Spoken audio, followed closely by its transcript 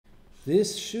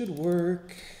This should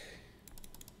work,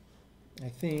 I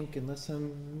think, unless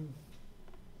I'm...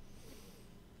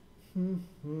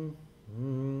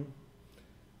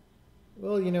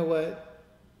 Well, you know what?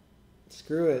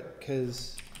 Screw it,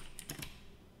 because...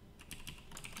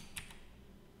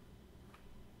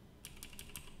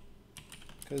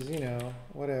 you know,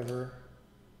 whatever.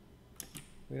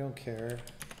 We don't care.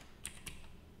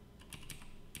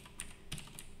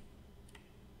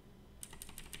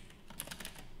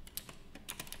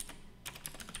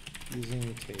 Using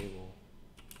the table.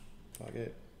 Fuck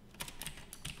it.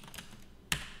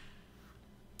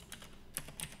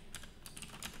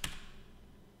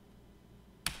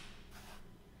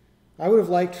 I would have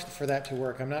liked for that to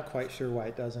work. I'm not quite sure why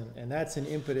it doesn't. And that's an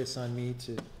impetus on me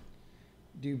to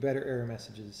do better error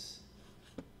messages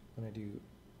when I do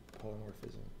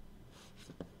polymorphism.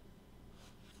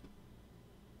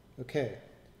 Okay.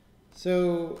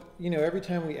 So, you know, every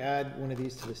time we add one of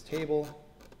these to this table,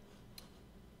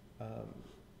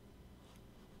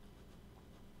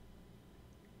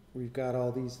 we've got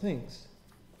all these things.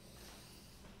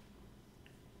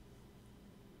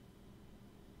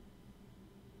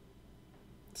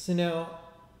 So now,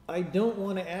 I don't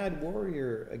want to add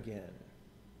warrior again.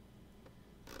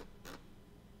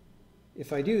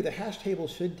 If I do, the hash table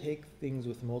should take things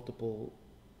with multiple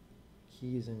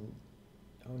keys and,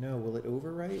 oh no, will it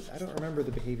overwrite? I don't remember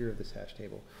the behavior of this hash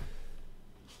table.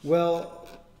 Well,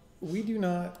 we do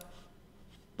not,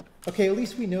 okay, at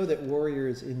least we know that warrior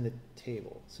is in the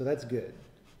table, so that's good.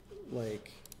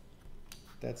 Like,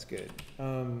 that's good.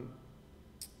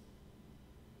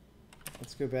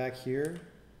 Let's go back here.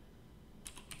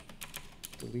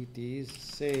 Delete these,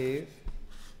 save.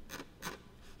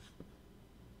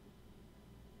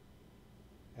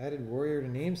 Added warrior to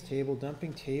names table,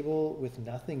 dumping table with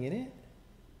nothing in it?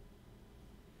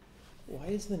 Why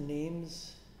is the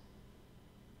names...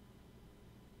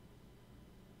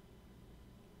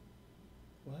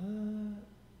 What?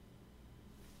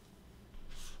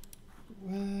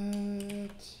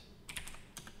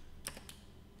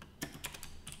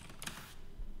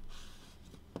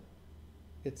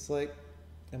 It's like,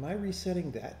 am I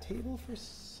resetting that table for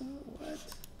so what?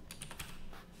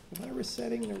 Am I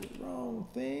resetting the wrong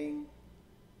thing?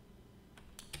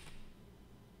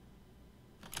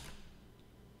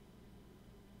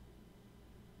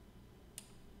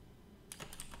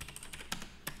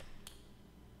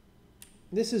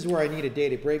 This is where I need a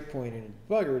data breakpoint and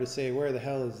a debugger to say where the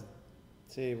hell is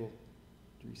the table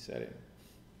resetting.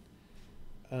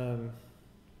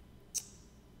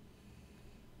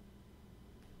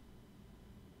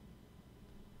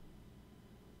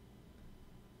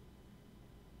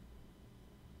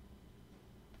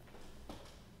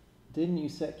 Didn't you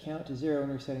set count to 0 when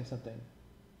you're setting something?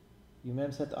 You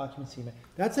mem set the occupancy.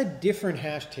 That's a different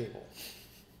hash table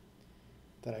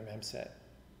that I mem set.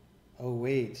 Oh,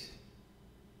 wait.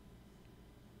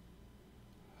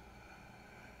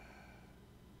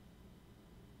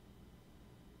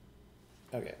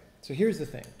 Okay, so here's the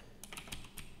thing.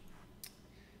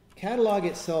 Catalog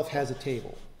itself has a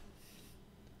table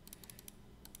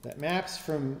that maps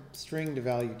from string to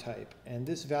value type, and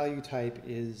this value type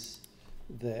is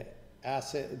the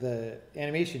asset, the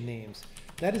animation names.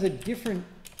 That is a different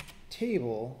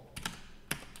table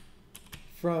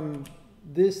from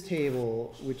this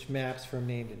table, which maps from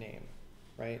name to name,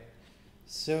 right?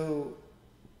 So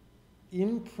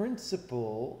in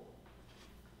principle,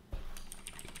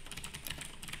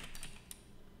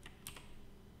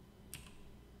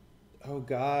 oh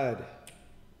God,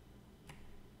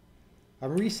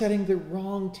 I'm resetting the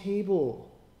wrong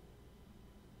table.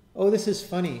 Oh, this is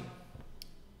funny.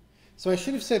 So I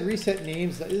should have said reset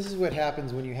names. This is what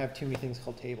happens when you have too many things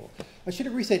called table. I should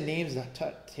have reset names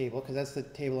table because that's the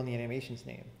table in the animation's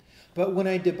name. But when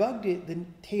I debugged it, the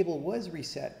table was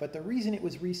reset. But the reason it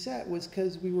was reset was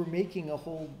because we were making a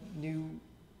whole new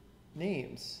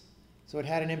names. So it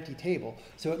had an empty table.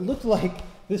 So it looked like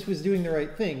this was doing the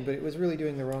right thing, but it was really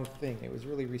doing the wrong thing. It was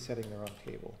really resetting the wrong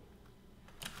table.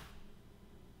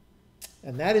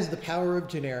 And that is the power of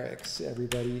generics,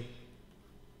 everybody.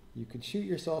 You could shoot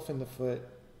yourself in the foot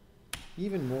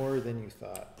even more than you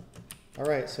thought. All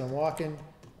right, so I'm walking.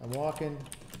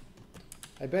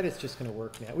 I bet it's just going to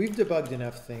work now. We've debugged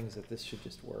enough things that this should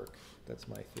just work. That's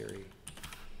my theory.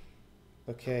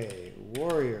 Okay,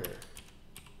 warrior.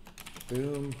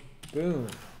 Boom, boom.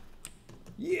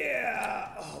 Yeah!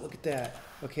 Oh, look at that.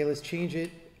 Okay, let's change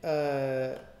it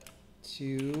to...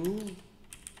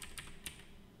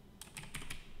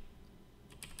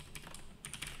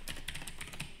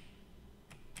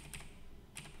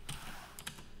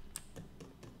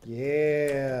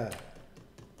 Yeah.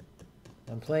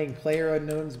 I'm playing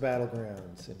PlayerUnknown's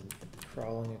Battlegrounds and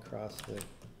crawling across the...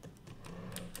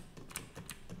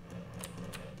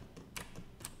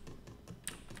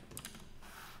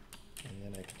 And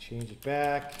then I can change it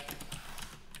back.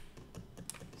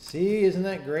 See, isn't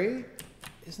that great?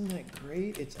 Isn't that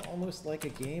great? It's almost like a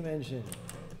game engine.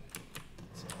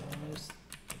 It's almost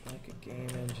like a game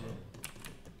engine.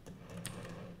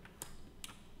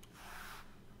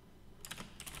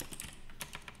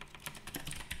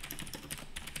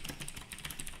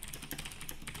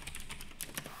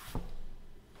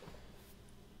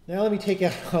 Now let me take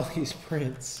out all these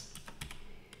prints.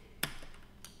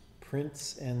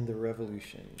 Prince and the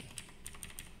Revolution.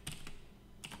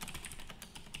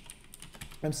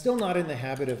 I'm still not in the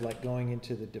habit of like going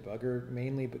into the debugger,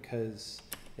 mainly because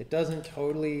it doesn't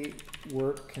totally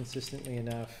work consistently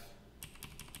enough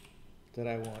that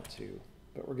I want to,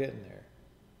 but we're getting there.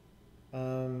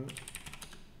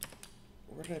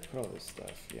 Where did I put all this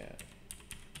stuff? Yeah.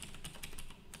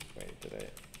 Wait, did I?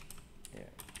 Yeah.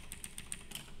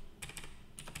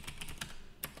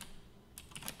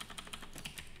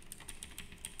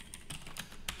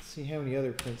 Let's see how many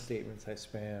other print statements I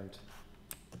spammed.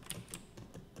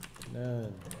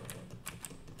 None.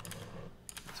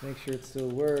 Let's make sure it still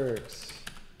works.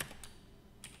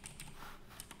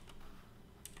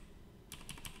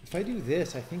 If I do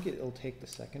this, I think it'll take the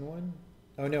second one.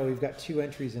 Oh no, we've got 2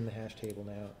 entries in the hash table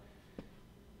now.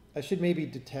 I should maybe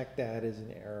detect that as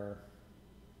an error,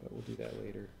 but we'll do that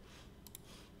later.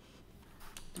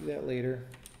 Do that later.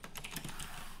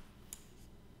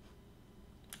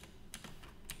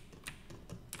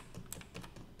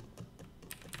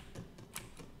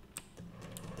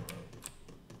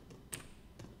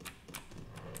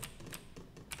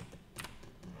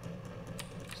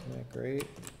 Isn't that great?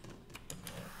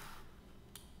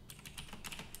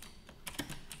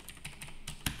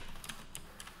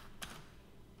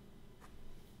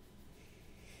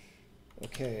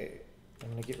 Okay, I'm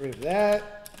going to get rid of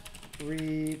that,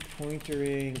 read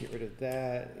pointering, get rid of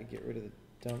that, get rid of the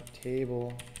dump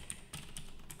table.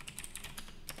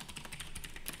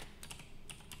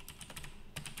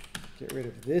 Get rid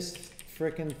of this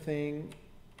frickin' thing,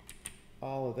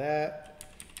 all of that.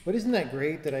 But isn't that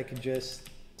great that I could just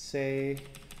say,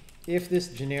 if this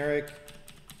generic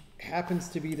happens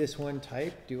to be this one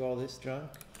type, do all this junk?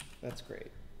 That's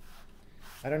great.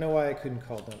 I don't know why I couldn't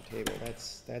call dump table.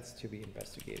 That's to be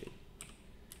investigated.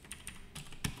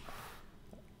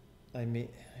 I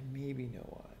maybe know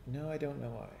why. No, I don't know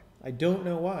why. I don't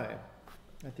know why.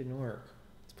 That didn't work.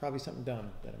 It's probably something dumb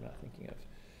that I'm not thinking of.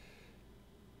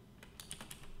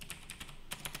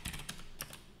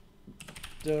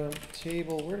 Dump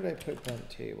table. Where did I put dump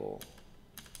table?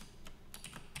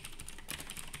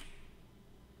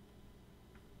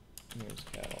 Here's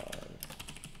catalog.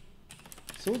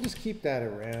 So we'll just keep that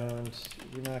around.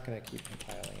 We're not going to keep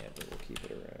compiling it, but we'll keep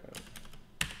it around.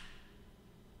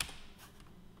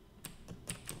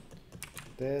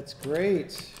 That's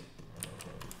great.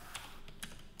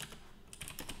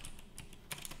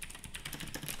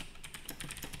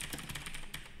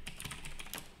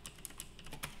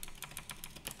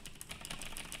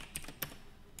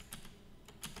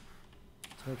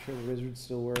 Let's make sure the wizard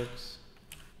still works.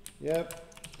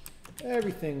 Yep,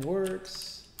 everything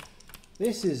works.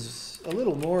 This is a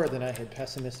little more than I had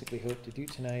pessimistically hoped to do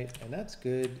tonight, and that's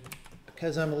good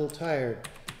because I'm a little tired.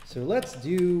 So let's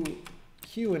do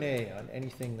Q&A on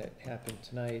anything that happened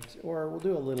tonight, or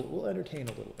we'll entertain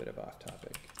a little bit of off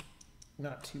topic.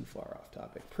 Not too far off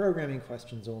topic. Programming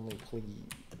questions only,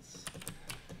 please.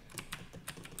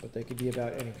 But they could be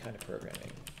about any kind of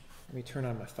programming. Let me turn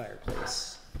on my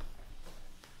fireplace.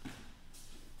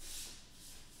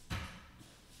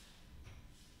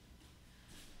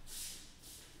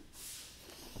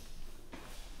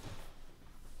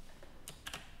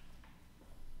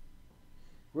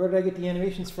 Where did I get the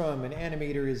animations from? An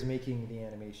animator is making the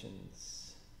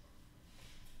animations.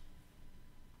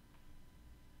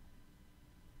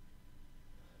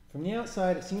 From the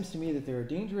outside, it seems to me that there are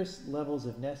dangerous levels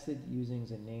of nested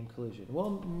usings and name collision.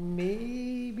 Well,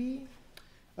 maybe.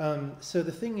 So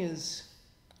the thing is,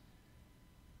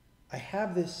 I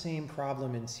have this same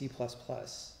problem in C++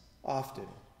 often.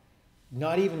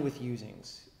 Not even with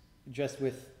usings, just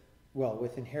with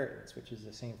inheritance, which is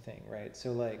the same thing, right?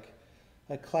 So like,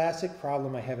 a classic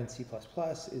problem I have in C++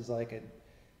 is like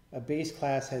a base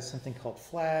class has something called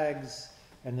flags,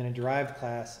 and then a derived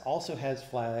class also has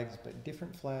flags, but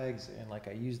different flags, and like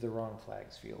I used the wrong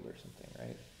flags field or something,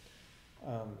 right?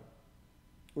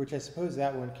 Which I suppose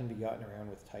that one can be gotten around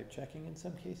with type checking in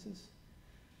some cases.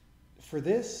 For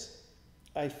this,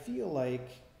 I feel like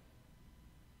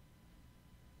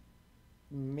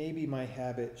maybe my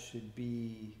habit should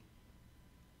be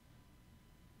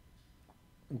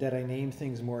that I name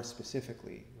things more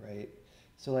specifically, right?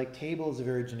 So like table is a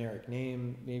very generic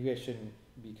name. Maybe I shouldn't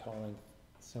be calling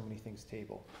so many things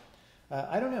table.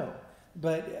 I don't know.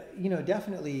 But,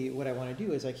 definitely what I want to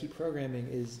do as I keep programming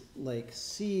is like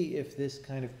see if this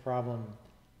kind of problem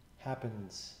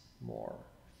happens more.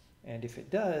 And if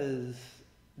it does,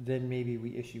 then maybe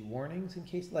we issue warnings in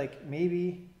case, like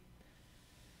maybe,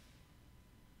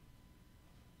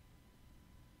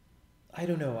 I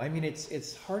don't know. I mean,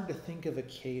 it's hard to think of a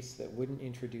case that wouldn't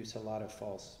introduce a lot of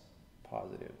false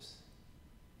positives.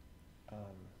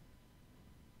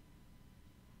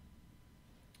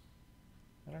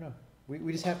 I don't know.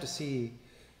 We just have to see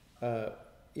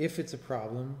if it's a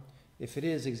problem, if it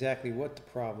is, exactly what the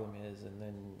problem is, and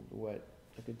then what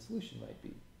a good solution might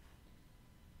be.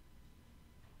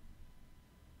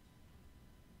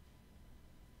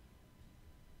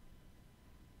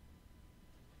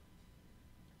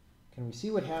 Can we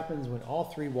see what happens when all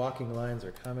three walking lines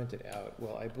are commented out?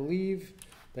 Well, I believe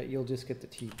that you'll just get the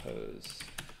T-pose,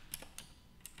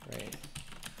 right?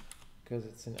 Because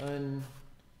it's an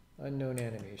unknown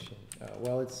animation.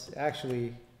 Well, it's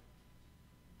actually,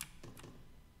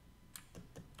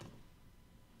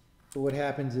 what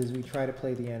happens is we try to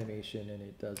play the animation and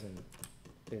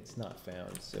it's not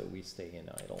found, so we stay in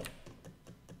idle.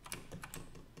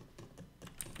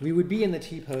 We would be in the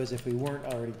T-pose if we weren't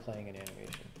already playing an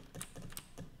animation.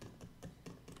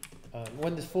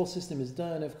 When the full system is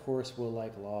done, of course, we'll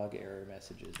like log error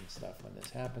messages and stuff when this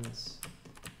happens.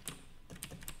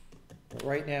 But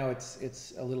right now,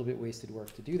 it's a little bit wasted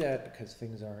work to do that because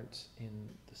things aren't in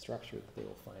the structure that they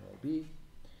will finally be.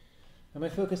 Am I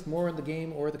focused more on the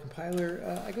game or the compiler?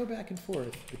 I go back and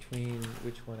forth between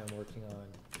which one I'm working on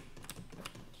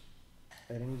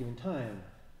at any given time.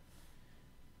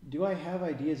 Do I have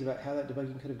ideas about how that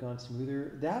debugging could have gone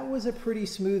smoother? That was a pretty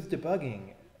smooth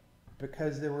debugging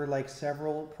because there were like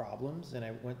several problems and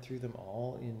I went through them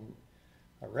all in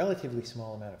a relatively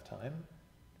small amount of time.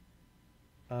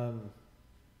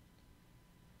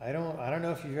 I don't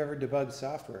know if you've ever debugged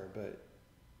software, but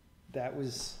that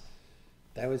was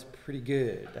pretty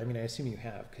good. I mean, I assume you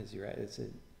have because you're right. It's a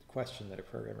question that a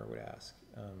programmer would ask.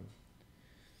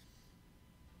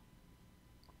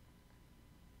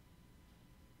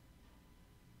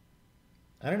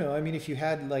 I don't know. I mean, if you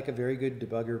had like a very good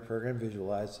debugger program,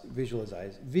 visualizer,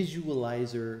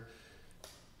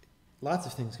 lots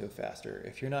of things go faster.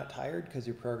 If you're not tired because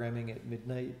you're programming at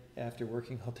midnight after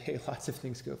working all day, lots of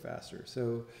things go faster.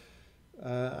 So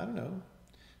I don't know.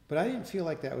 But I didn't feel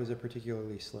like that was a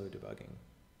particularly slow debugging.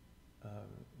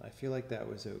 I feel like that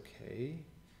was okay.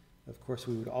 Of course,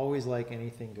 we would always like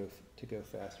anything to go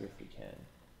faster if we can.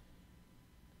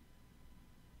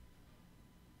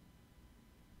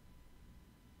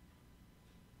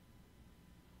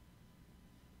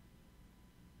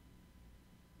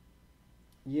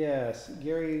 Yes,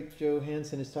 Gary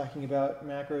Johansson is talking about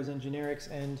macros and generics,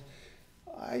 and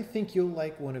I think you'll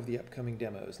like one of the upcoming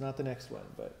demos. Not the next one,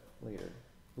 but later.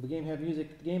 Will the game have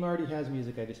music? The game already has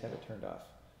music, I just have it turned off.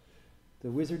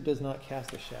 The wizard does not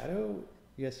cast a shadow?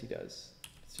 Yes, he does.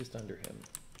 It's just under him.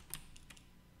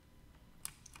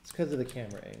 It's because of the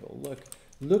camera angle.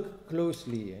 Look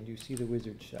closely and you see the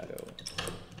wizard's shadow.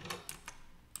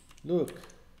 Look,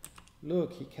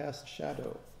 he casts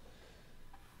shadow.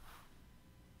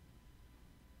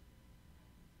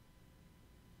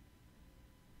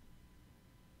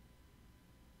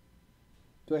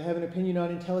 Do I have an opinion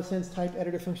on IntelliSense type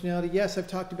editor functionality? Yes, I've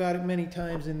talked about it many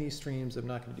times in these streams. I'm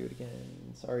not going to do it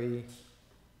again. Sorry.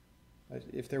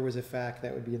 If there was a fact,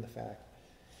 that would be in the fact.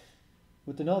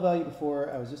 With the null value before,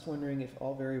 I was just wondering if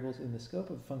all variables in the scope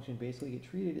of a function basically get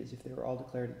treated as if they were all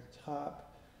declared at the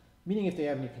top, meaning if they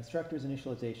have any constructors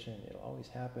initialization, it'll always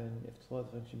happen if the flow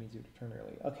of the function means you return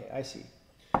early. Okay, I see.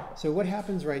 So what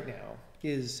happens right now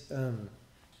is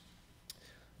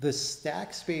the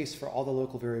stack space for all the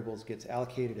local variables gets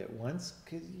allocated at once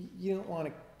because you don't want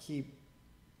to keep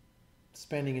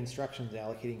spending instructions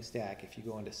allocating stack if you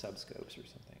go into subscopes or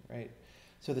something, right?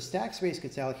 So the stack space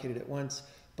gets allocated at once,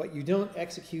 but you don't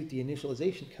execute the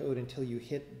initialization code until you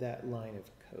hit that line of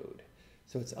code.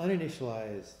 So it's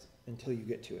uninitialized until you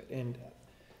get to it. And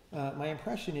my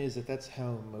impression is that that's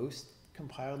how most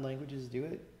compiled languages do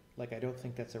it. Like, I don't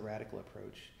think that's a radical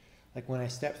approach. Like when I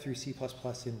step through C++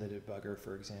 in the debugger,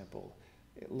 for example,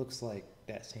 it looks like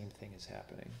that same thing is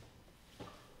happening.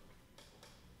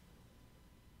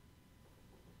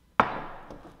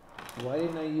 Why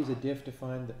didn't I use a diff to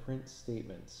find the print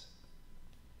statements?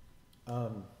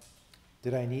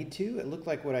 Did I need to? It looked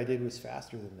like what I did was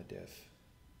faster than the diff.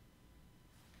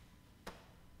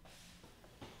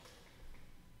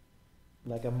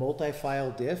 like a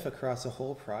multi-file diff across a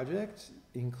whole project,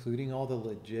 including all the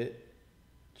legit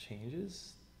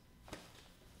changes,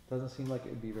 doesn't seem like it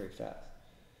would be very fast.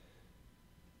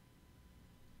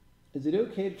 Is it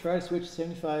okay to try to switch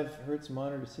 75 hertz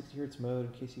monitor to 60 hertz mode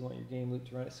in case you want your game loop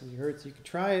to run at 60 hertz? You could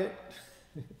try it.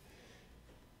 I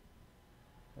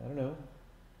don't know.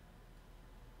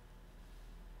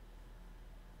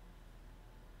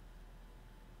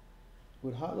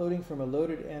 Would hot loading from a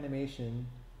loaded animation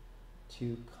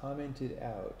to commented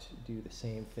out do the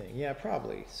same thing? Yeah,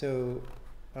 probably. So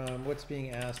what's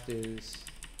being asked is,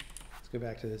 let's go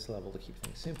back to this level to keep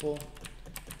things simple.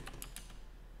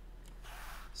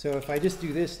 So if I just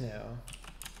do this now,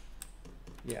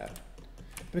 yeah,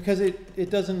 because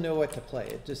it doesn't know what to play.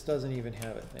 It just doesn't even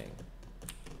have a thing.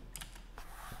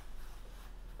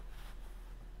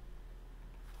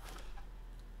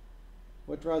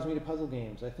 What draws me to puzzle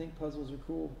games? I think puzzles are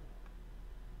cool.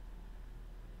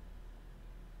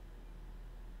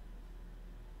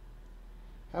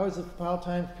 How is the compile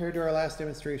time compared to our last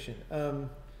demonstration?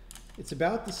 It's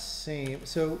about the same.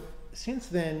 So since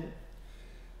then,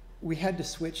 we had to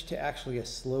switch to actually a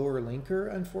slower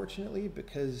linker, unfortunately,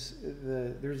 because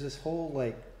there's this whole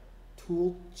like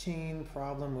tool chain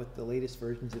problem with the latest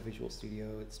versions of Visual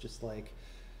Studio. It's just like,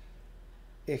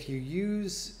 if you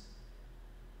use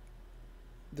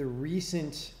the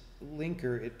recent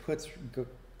linker, it puts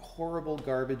horrible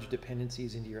garbage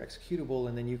dependencies into your executable,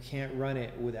 and then you can't run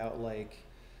it without like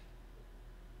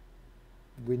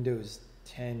Windows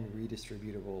 10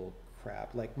 redistributable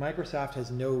crap. Like Microsoft has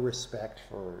no respect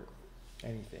for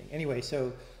anything. Anyway,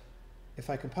 so if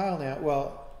I compile now,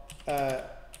 well, the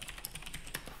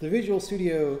Visual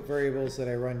Studio variables that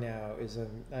I run now is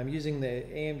I'm using the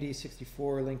AMD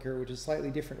 64 linker, which is a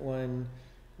slightly different one,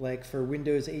 like for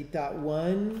Windows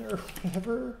 8.1 or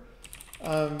whatever.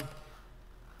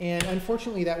 And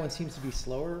unfortunately, that one seems to be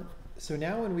slower. So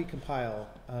now when we compile,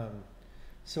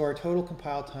 so our total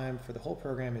compile time for the whole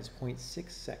program is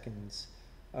 0.6 seconds,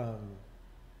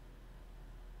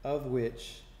 of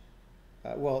which,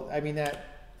 well, I mean, that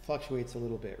fluctuates a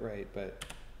little bit, right? But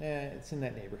it's in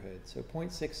that neighborhood. So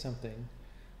 0.6 something,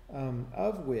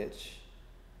 of which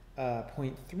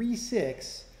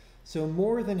 0.36, so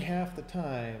more than half the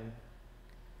time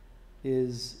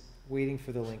is waiting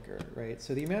for the linker, right?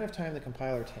 So the amount of time the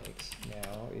compiler takes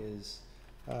now is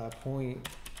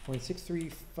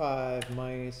 0.635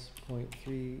 minus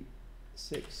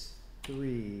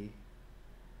 0.363,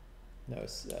 no,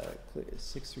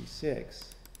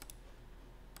 636.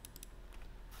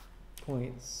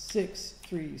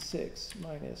 0.636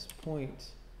 minus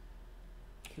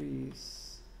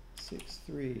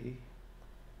 0.363,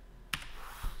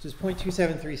 which is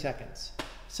 0.273 seconds.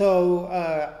 So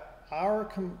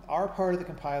our part of the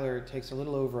compiler takes a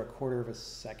little over 1/4 of a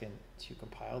second to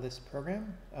compile this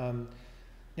program.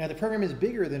 Now the program is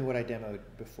bigger than what I demoed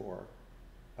before,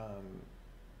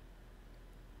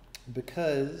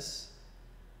 because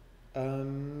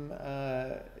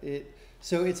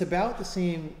so it's about the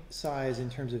same size in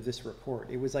terms of this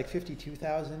report. It was like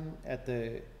 52,000 at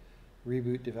the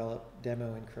Reboot Develop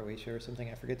demo in Croatia or something.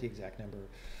 I forget the exact number.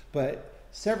 But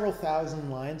several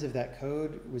thousand lines of that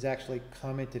code was actually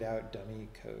commented out dummy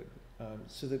code.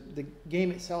 So the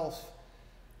game itself,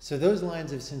 so those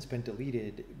lines have since been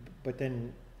deleted, but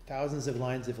then thousands of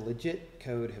lines of legit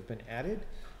code have been added,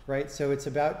 right? So it's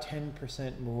about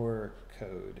 10% more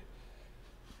code.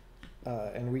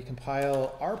 And we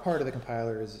compile, our part of the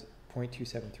compiler is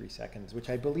 0.273 seconds, which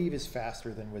I believe is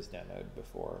faster than was demoed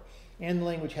before. And the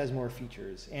language has more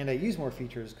features. And I use more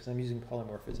features because I'm using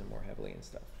polymorphism more heavily and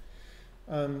stuff.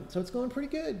 So it's going pretty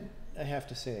good, I have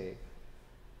to say.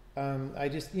 I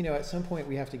just, you know, at some point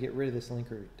we have to get rid of this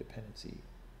linker dependency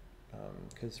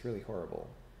because it's really horrible.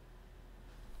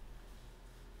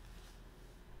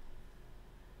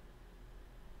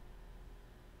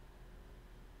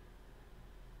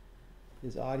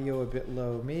 Is audio a bit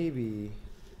low? Maybe.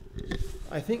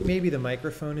 I think maybe the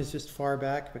microphone is just far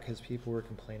back because people were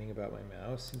complaining about my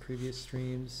mouse in previous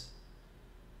streams.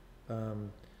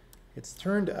 It's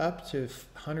turned up to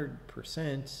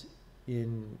 100%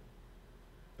 in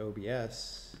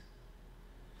OBS.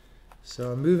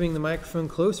 So I'm moving the microphone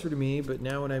closer to me, but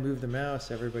now when I move the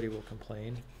mouse, everybody will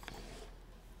complain.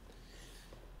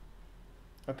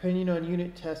 Opinion on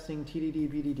unit testing, TDD,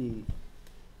 BDD.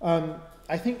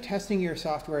 I think testing your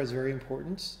software is very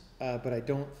important, but I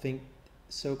don't think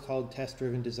so-called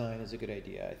test-driven design is a good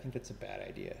idea. I think that's a bad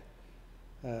idea.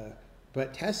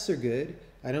 But tests are good.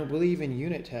 I don't believe in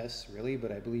unit tests, really,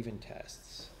 but I believe in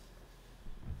tests.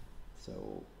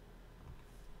 So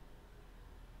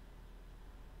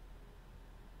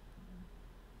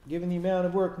Given the amount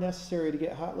of work necessary to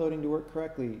get hot loading to work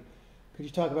correctly, could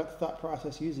you talk about the thought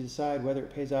process used to decide whether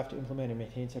it pays off to implement and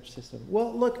maintain such a system?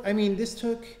 Well, look, I mean, this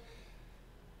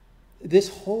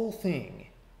whole thing,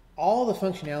 all the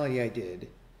functionality I did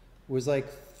was like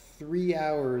 3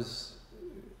 hours,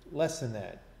 less than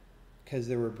that, because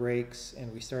there were breaks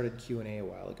and we started Q&A a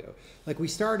while ago. Like we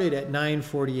started at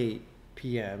 9:48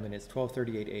 p.m. and it's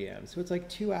 12:38 a.m. So it's like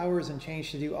 2 hours and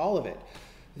change to do all of it.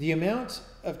 The amount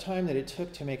of time that it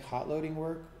took to make hot loading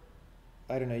work,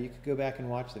 I don't know, you could go back and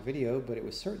watch the video, but it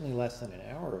was certainly less than an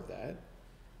hour of that.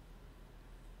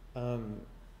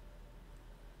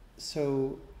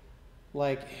 So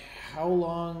like how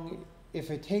long,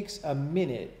 if it takes a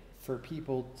minute for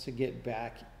people to get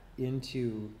back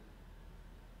into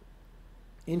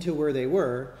where they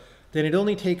were, then it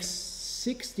only takes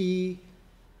 60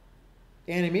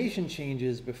 animation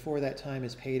changes before that time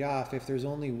is paid off if there's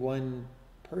only one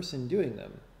person doing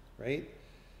them, right?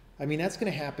 I mean, that's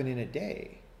going to happen in a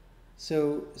day.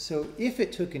 So if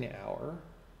it took an hour,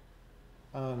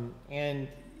 and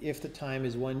if the time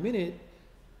is 1 minute,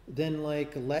 then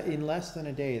like in less than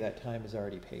a day, that time is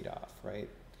already paid off, right?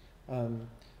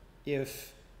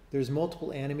 If there's multiple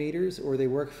animators or they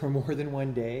work for more than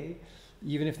 1 day,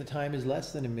 even if the time is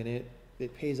less than a minute,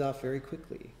 it pays off very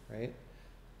quickly, right?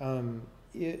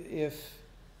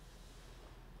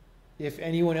 If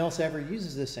anyone else ever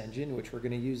uses this engine, which we're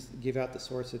going to give out the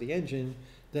source of the engine,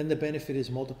 then the benefit is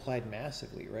multiplied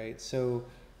massively, right? So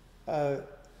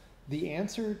the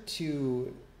answer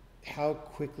to how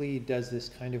quickly does this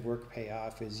kind of work pay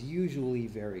off is usually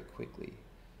very quickly.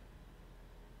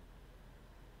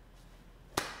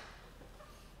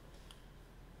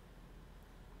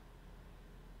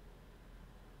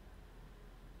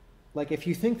 Like if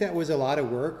you think that was a lot of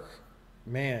work,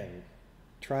 man,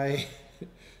 try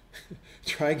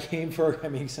try game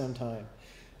programming sometime.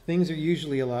 Things are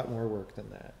usually a lot more work than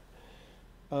that.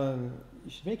 You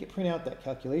should make it print out that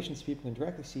calculation so people can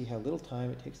directly see how little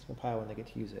time it takes to compile when they get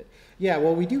to use it. Yeah,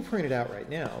 well, we do print it out right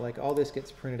now. Like all this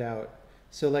gets printed out.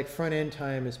 So like front end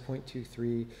time is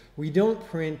 0.23. We don't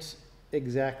print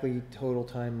exactly total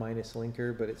time minus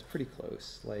linker, but it's pretty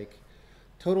close. Like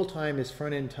total time is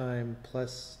front end time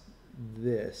plus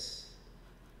this,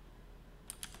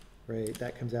 right?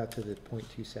 That comes out to the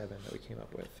 0.27 that we came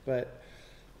up with. But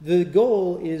the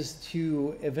goal is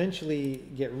to eventually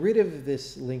get rid of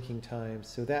this linking time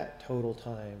so that total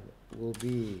time will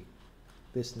be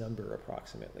this number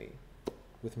approximately,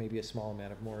 with maybe a small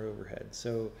amount of more overhead.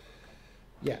 So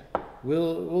yeah,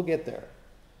 we'll get there.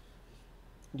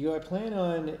 Do I plan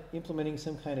on implementing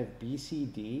some kind of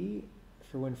BCD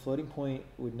for when floating point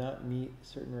would not meet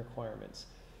certain requirements?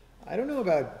 I don't know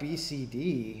about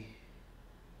BCD,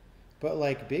 but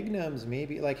like big nums,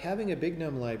 maybe, like having a big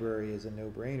num library is a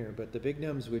no-brainer, but the big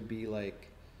nums would be like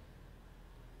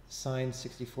signed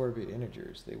 64-bit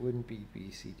integers. They wouldn't be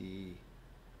BCD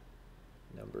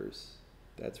numbers.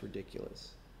 That's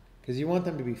ridiculous. Because you want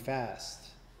them to be fast.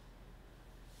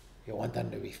 You want them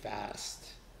to be fast.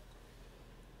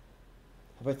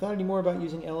 Have I thought any more about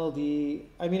using LLD?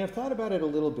 I mean, I've thought about it a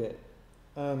little bit.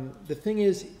 The thing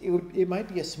is, it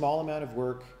might be a small amount of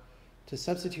work to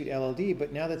substitute LLD,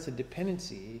 but now that's a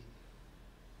dependency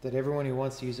that everyone who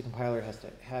wants to use a compiler has to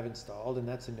have installed, and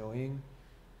that's annoying.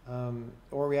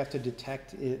 Or we have to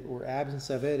detect it or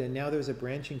absence of it, and now there's a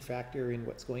branching factor in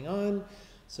what's going on.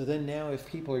 So then now if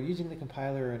people are using the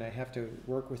compiler and I have to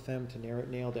work with them to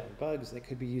nail down bugs, they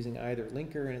could be using either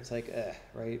linker, and it's like,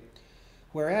 right?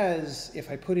 Whereas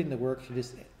if I put in the work to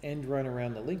just end run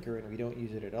around the linker and we don't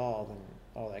use it at all, then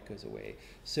all that goes away.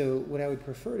 So what I would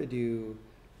prefer to do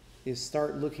is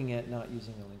start looking at not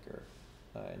using a linker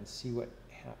and see what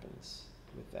happens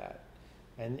with that.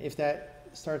 And if that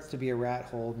starts to be a rat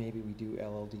hole, maybe we do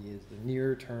LLD as the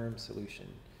near term solution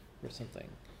or something.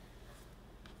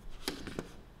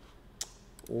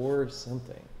 Or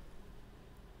something.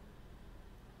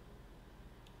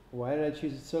 Why did I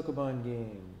choose a Sokoban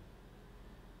game?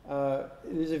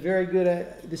 It is a very good,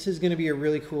 this is going to be a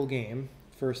really cool game,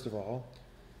 first of all.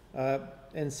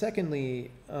 And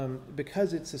secondly,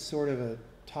 because it's a sort of a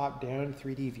top-down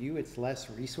 3D view, it's less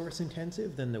resource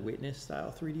intensive than the Witness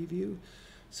style 3D view.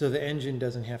 So the engine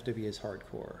doesn't have to be as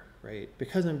hardcore, right?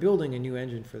 Because I'm building a new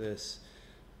engine for this,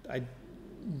 I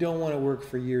don't want to work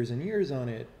for years and years on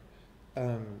it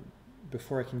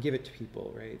before I can give it to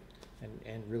people, right?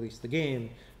 And release the game.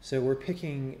 So we're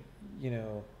picking, you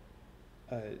know,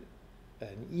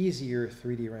 an easier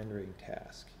 3D rendering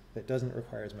task that doesn't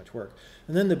require as much work.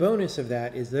 And then the bonus of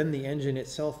that is then the engine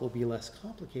itself will be less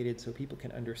complicated so people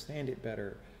can understand it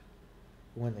better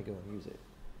when they go and use it.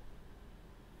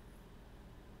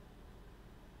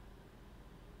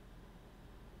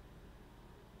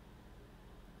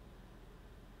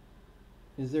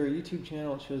 Is there a YouTube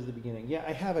channel that shows the beginning? Yeah,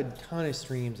 I have a ton of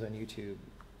streams on YouTube.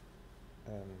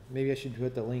 Maybe I should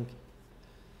put the link.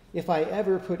 If I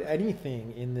ever put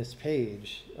anything in this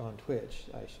page on Twitch,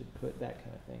 I should put that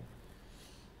kind of thing.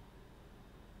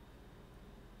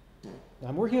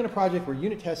 I'm working on a project where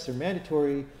unit tests are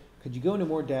mandatory. Could you go into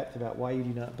more depth about why you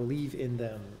do not believe in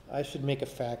them? I should make a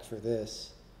FAQ for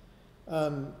this.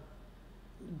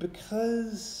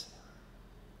 Because,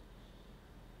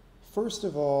 first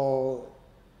of all,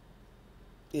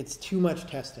 it's too much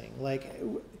testing. Like,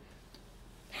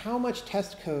 how much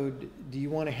test code do you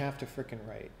want to have to frickin'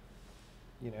 write?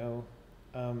 You know?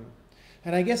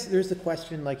 And I guess there's the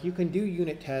question, like, you can do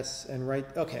unit tests and write,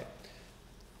 okay,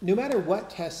 no matter what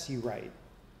tests you write,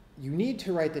 you need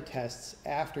to write the tests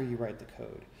after you write the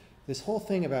code. This whole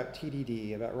thing about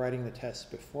TDD, about writing the tests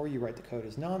before you write the code,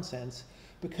 is nonsense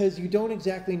because you don't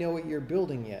exactly know what you're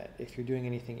building yet if you're doing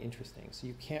anything interesting, so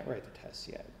you can't write the tests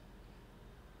yet.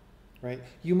 Right?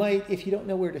 You might, if you don't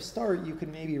know where to start, you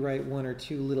could maybe write one or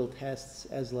two little tests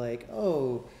as like,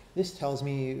 oh, this tells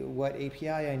me what API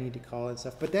I need to call and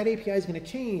stuff, but that API is going to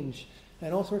change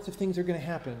and all sorts of things are going to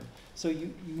happen. So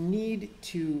you need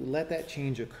to let that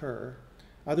change occur.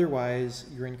 Otherwise,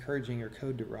 you're encouraging your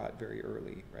code to rot very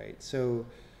early, right? So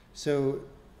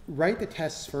write the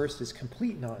tests first is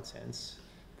complete nonsense,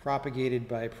 propagated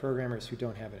by programmers who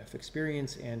don't have enough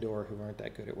experience and or who aren't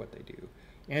that good at what they do,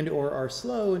 and or are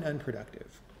slow and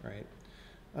unproductive, right?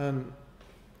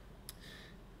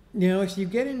 Now, if you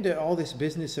get into all this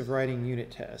business of writing unit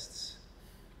tests,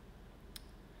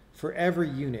 for every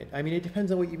unit, I mean, it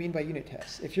depends on what you mean by unit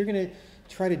tests. If you're going to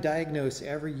try to diagnose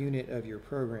every unit of your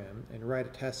program and write a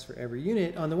test for every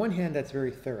unit, on the one hand, that's very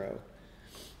thorough,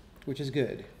 which is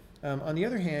good. On the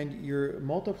other hand, you're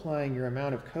multiplying your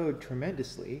amount of code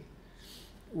tremendously,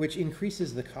 which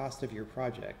increases the cost of your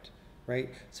project, right?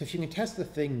 So if you can test the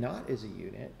thing not as a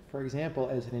unit, for example,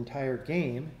 as an entire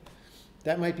game,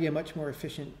 that might be a much more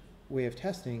efficient way of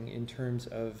testing in terms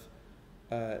of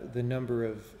the number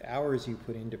of hours you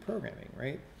put into programming,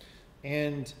 right?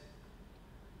 And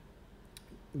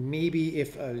maybe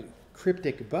if a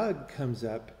cryptic bug comes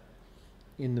up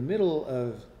in the middle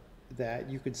of that,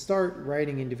 you could start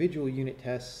writing individual unit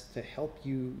tests to help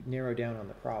you narrow down on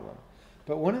the problem.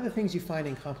 But one of the things you find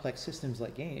in complex systems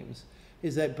like games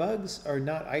is that bugs are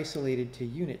not isolated to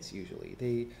units usually.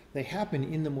 They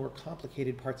happen in the more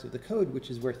complicated parts of the code, which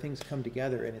is where things come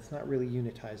together and it's not really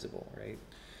unitizable, right?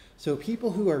 So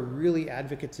people who are really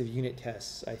advocates of unit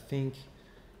tests, I think,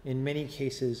 in many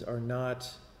cases are not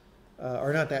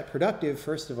that productive,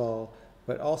 first of all,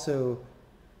 but also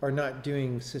are not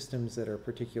doing systems that are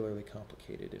particularly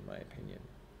complicated, in my opinion.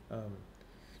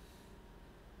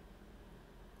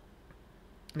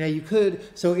 Now you could,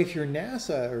 so if you're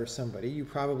NASA or somebody, you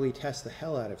probably test the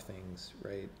hell out of things,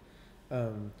 right?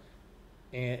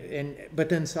 But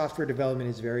then software development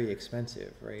is very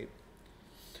expensive, right?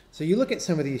 So you look at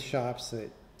some of these shops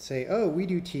that say, oh, we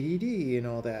do TDD and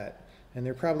all that, and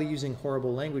they're probably using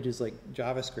horrible languages like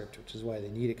JavaScript, which is why they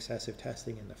need excessive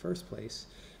testing in the first place.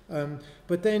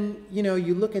 But then, you know,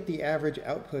 you look at the average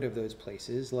output of those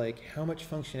places, like how much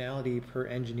functionality per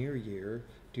engineer year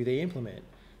do they implement?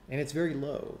 And it's very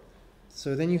low.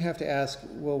 So then you have to ask,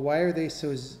 well, why are they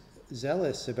so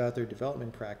zealous about their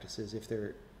development practices if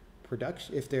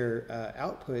their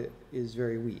output is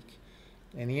very weak?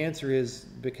 And the answer is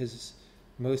because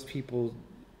most people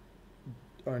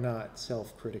are not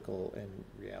self-critical and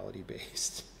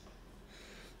reality-based.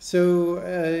 So,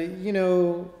 you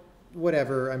know,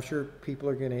 whatever. I'm sure people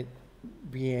are going to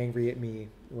be angry at me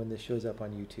when this shows up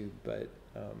on YouTube, but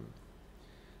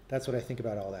that's what I think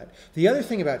about all that. The other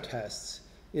thing about tests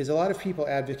is a lot of people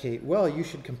advocate, well, you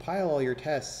should compile all your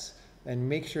tests and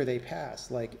make sure they pass,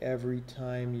 like every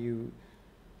time you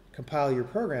compile your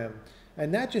program.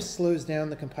 And that just slows down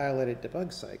the compile, edit,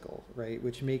 debug cycle, right?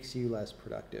 Which makes you less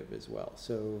productive as well.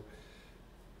 So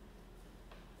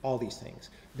all these things.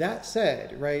 That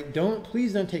said, right,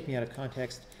 please don't take me out of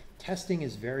context. Testing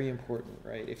is very important,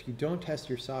 right? If you don't test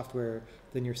your software,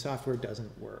 then your software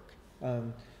doesn't work.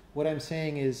 What I'm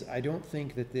saying is I don't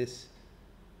think that this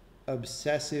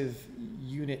obsessive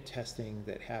unit testing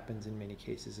that happens in many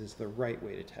cases is the right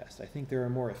way to test. I think there are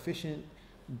more efficient,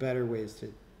 better ways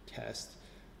to test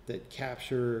that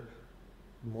capture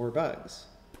more bugs,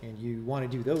 and you want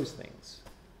to do those things.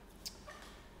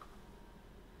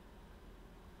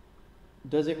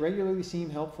 Does it regularly seem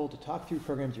helpful to talk through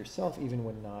programs yourself even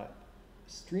when not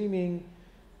streaming?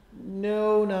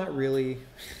 No, not really.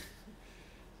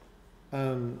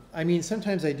 I mean,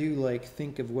 sometimes I do like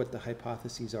think of what the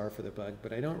hypotheses are for the bug,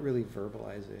 but I don't really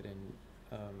verbalize it,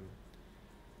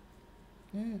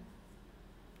 and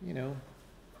you know,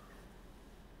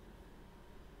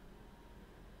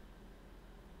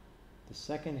 The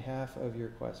second half of your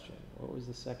question. What was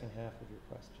the second half of your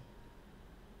question?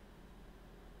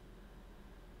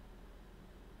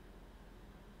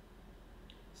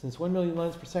 Since 1 million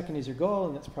lines per second is your goal,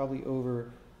 and that's probably over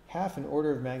half an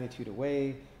order of magnitude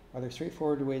away, are there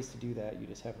straightforward ways to do that you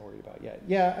just haven't worried about yet?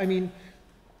 Yeah, I mean,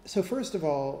 so first of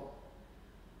all,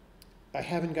 I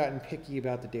haven't gotten picky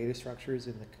about the data structures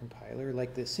in the compiler.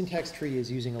 Like the syntax tree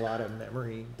is using a lot of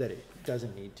memory that it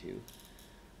doesn't need to.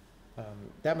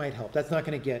 That might help. That's not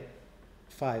going to get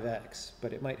 5x,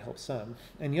 but it might help some.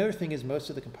 And the other thing is most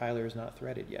of the compiler is not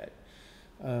threaded yet.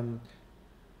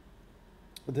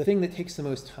 The thing that takes the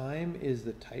most time is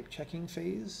the type checking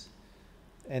phase.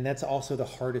 And that's also the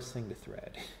hardest thing to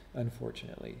thread,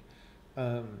 unfortunately.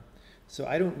 So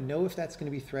I don't know if that's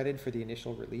going to be threaded for the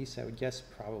initial release. I would guess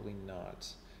probably not.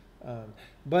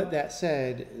 But that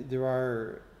said, there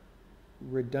are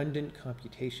redundant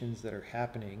computations that are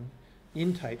happening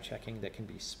in type checking that can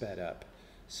be sped up.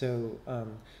 So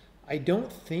I don't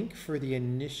think for the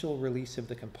initial release of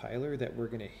the compiler that we're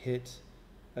going to hit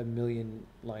 1 million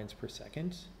lines per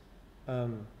second.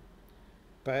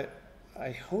 But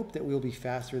I hope that we'll be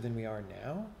faster than we are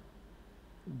now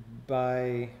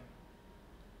by,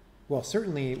 well,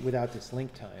 certainly without this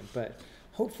link time, but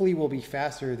hopefully we'll be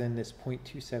faster than this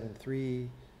 0.273,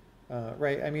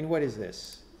 right? I mean, what is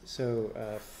this? So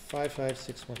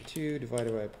 55612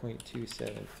 divided by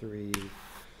 0.273.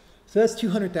 So that's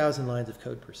 200,000 lines of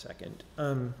code per second.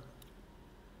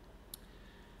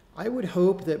 I would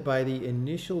hope that by the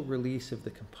initial release of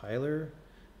the compiler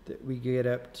that we get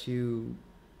up to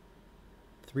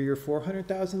 300,000 or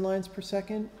 400,000 lines per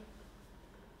second,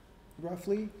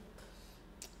 roughly,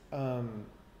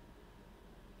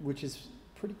 which is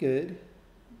pretty good,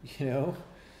 you know.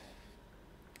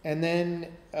 And then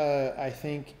I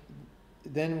think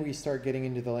then we start getting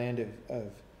into the land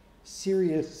of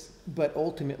serious but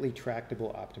ultimately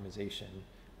tractable optimization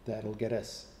that'll get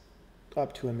us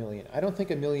up to 1 million. I don't think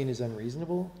 1 million is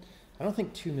unreasonable. I don't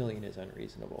think 2 million is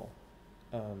unreasonable.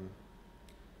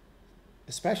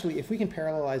 Especially if we can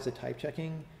parallelize the type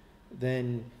checking,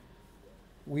 then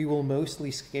we will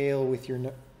mostly scale with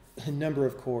your number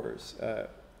of cores,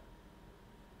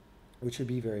 which would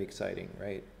be very exciting,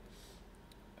 right?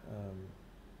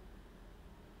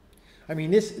 I mean,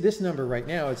 this number right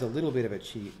now is a little bit of a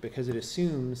cheat because it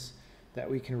assumes that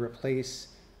we can replace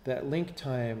that link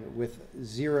time with a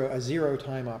zero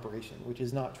time operation, which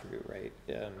is not true, right?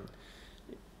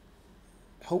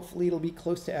 Hopefully it'll be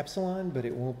close to epsilon, but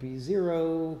it won't be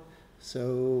 0.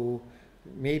 So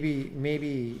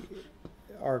maybe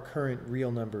our current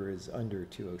real number is under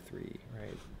 203,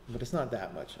 right? But it's not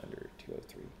that much under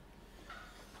 203.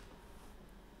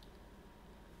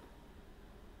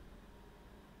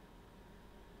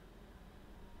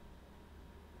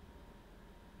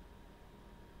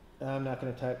 I'm not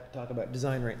going to talk about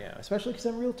design right now, especially because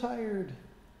I'm real tired.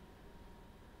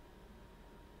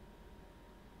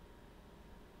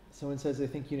 Someone says they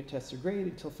think unit tests are great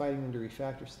until fighting them to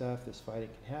refactor stuff. This fighting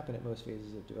can happen at most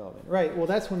phases of development. Right, well,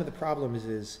 that's one of the problems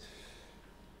is,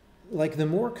 like, the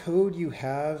more code you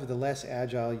have, the less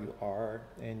agile you are,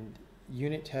 and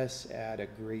unit tests add a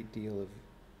great deal of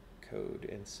code.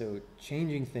 And so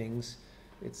changing things,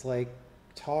 it's like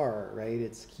tar, right?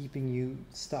 It's keeping you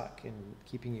stuck and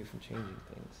keeping you from changing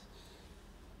things.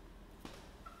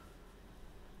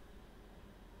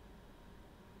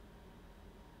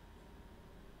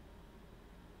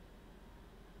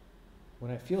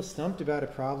 When I feel stumped about a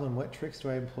problem, what tricks do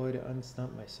I employ to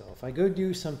unstump myself? I go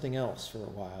do something else for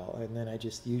a while, and then I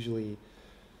just usually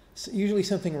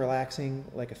something relaxing,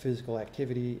 like a physical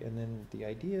activity, and then the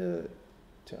idea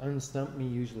to unstump me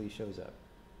usually shows up.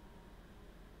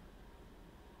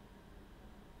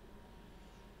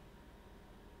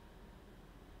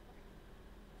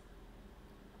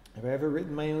 Have I ever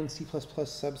written my own C++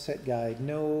 subset guide?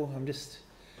 No, I'm just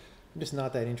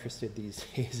not that interested these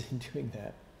days in doing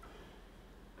that.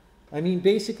 I mean,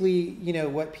 basically, you know,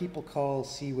 what people call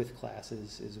C with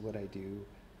classes is what I do.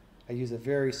 I use a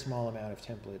very small amount of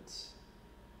templates,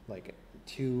 like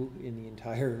 2 in the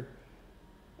entire,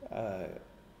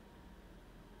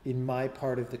 in my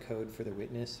part of the code for the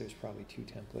witness, there's probably 2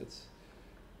 templates.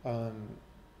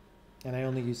 And I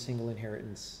only use single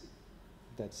inheritance.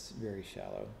 That's very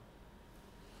shallow.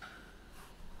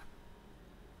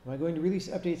 Am I going to release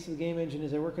updates to the game engine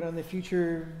as I work it on in the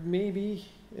future? Maybe.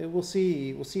 We'll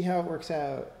see. We'll see how it works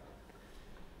out.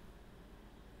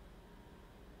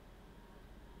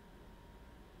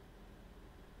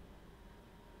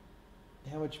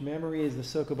 How much memory is the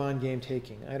Sokoban game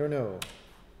taking? I don't know.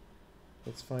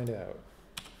 Let's find out.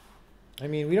 I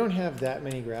mean, we don't have that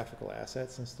many graphical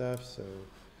assets and stuff, so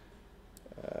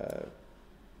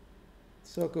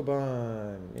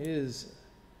Sokoban is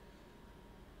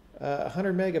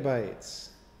 100 megabytes.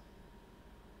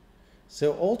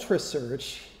 So Ultra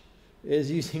Search is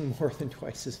using more than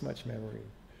twice as much memory.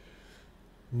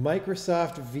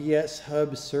 Microsoft VS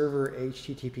Hub Server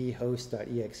HTTP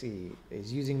host.exe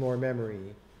is using more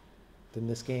memory than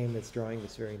this game that's drawing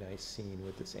this very nice scene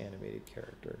with this animated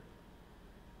character.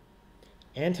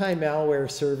 Anti-malware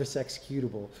service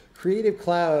executable. Creative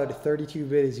Cloud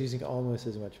 32-bit is using almost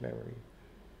as much memory.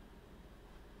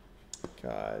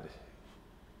 God,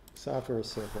 software is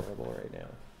so horrible right now.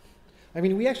 I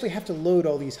mean, we actually have to load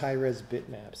all these high-res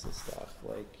bitmaps and stuff,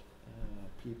 like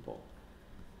people.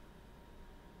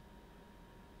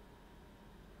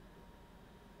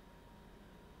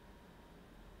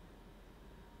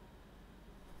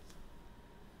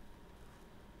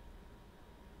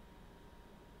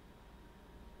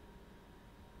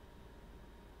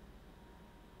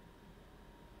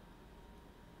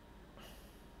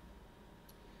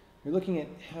 You're looking at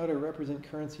how to represent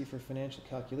currency for financial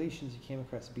calculations. You came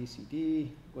across BCD.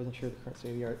 Wasn't sure the current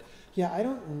state of the art. Yeah, I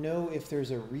don't know if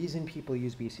there's a reason people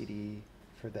use BCD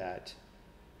for that.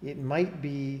 It might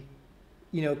be,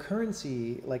 you know,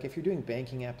 currency, like if you're doing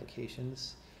banking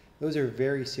applications, those are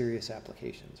very serious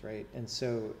applications, right? And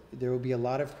so there will be a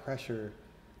lot of pressure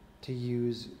to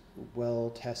use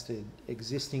well-tested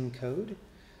existing code.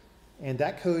 And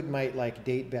that code might like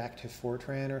date back to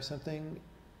Fortran or something,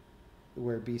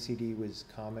 where BCD was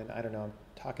common. I don't know, I'm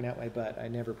talking out my butt. I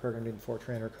never programmed in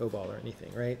Fortran or COBOL or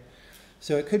anything, right?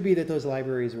 So it could be that those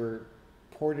libraries were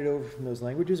ported over from those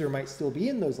languages or might still be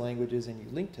in those languages and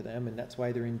you link to them and that's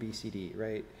why they're in BCD,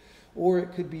 right? Or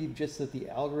it could be just that the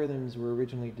algorithms were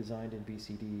originally designed in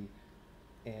BCD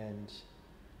and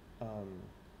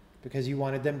because you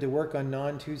wanted them to work on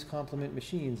non-two's complement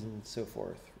machines and so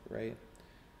forth, right?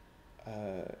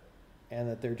 And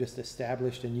that they're just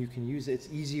established and you can use it. It's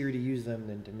easier to use them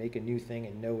than to make a new thing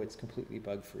and know it's completely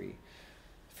bug-free.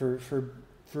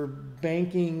 For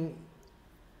banking,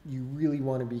 you really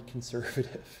want to be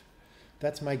conservative.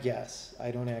 That's my guess.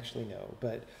 I don't actually know.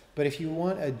 But if you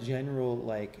want a general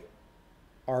like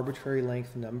arbitrary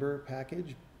length number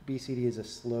package, BCD is a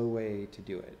slow way to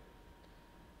do it.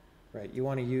 Right? You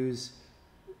want to use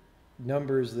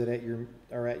numbers that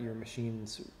are at your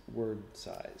machine's word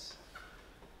size.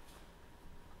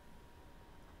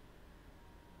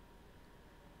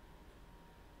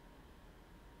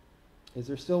 Is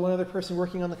there still one other person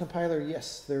working on the compiler?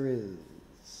 Yes, there is.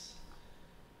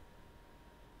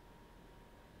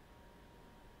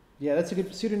 Yeah, that's a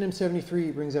good, pseudonym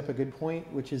 73 brings up a good point,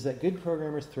 which is that good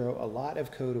programmers throw a lot of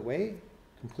code away.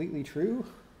 Completely true.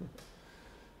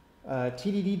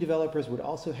 TDD developers would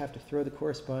also have to throw the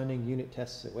corresponding unit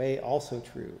tests away. Also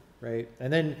true, right?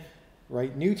 And then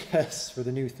write new tests for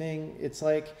the new thing. It's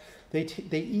like they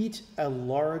eat a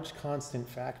large constant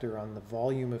factor on the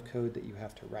volume of code that you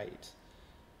have to write.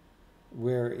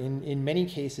 Where in many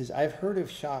cases, I've heard of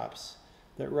shops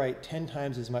that write 10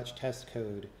 times as much test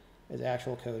code as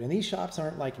actual code. And these shops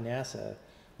aren't like NASA.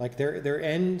 Like their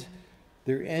end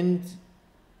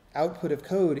output of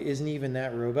code isn't even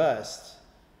that robust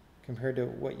compared to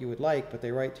what you would like, but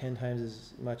they write 10 times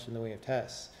as much in the way of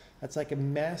tests. That's like a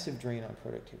massive drain on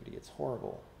productivity. It's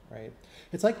horrible, right?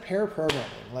 It's like pair programming.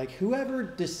 Like whoever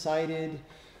decided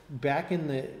back in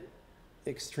the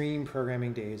extreme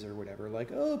programming days or whatever,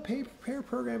 like, oh, pair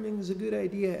programming is a good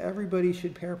idea. Everybody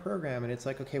should pair program. And it's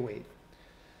like, okay, wait.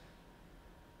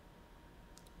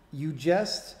 You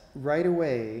just right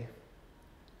away,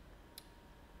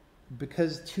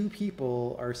 because two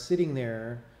people are sitting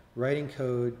there writing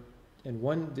code and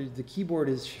the keyboard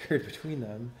is shared between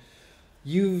them,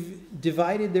 you've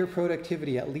divided their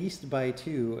productivity at least by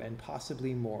 2 and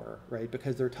possibly more, right?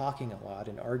 Because they're talking a lot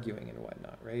and arguing and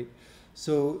whatnot, right?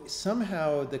 So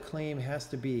somehow the claim has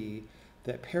to be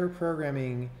that pair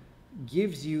programming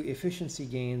gives you efficiency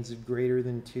gains greater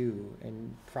than 2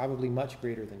 and probably much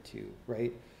greater than 2,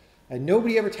 right? And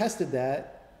nobody ever tested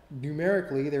that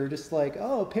numerically. They were just like,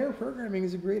 oh, pair programming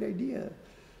is a great idea.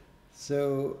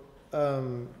 So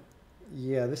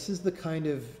yeah, this is the kind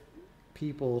of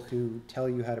people who tell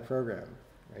you how to program,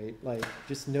 right? Like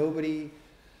just nobody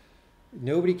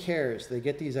cares. They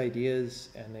get these ideas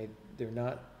and they're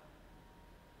not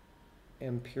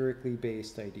empirically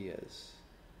based ideas,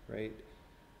 right?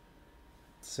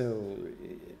 So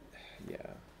yeah,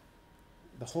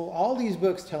 all these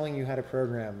books telling you how to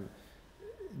program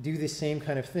do the same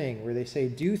kind of thing where they say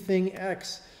do thing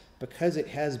X because it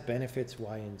has benefits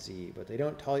Y and Z, but they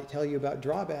don't tell you about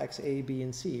drawbacks A, B,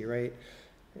 and C, right?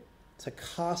 It's a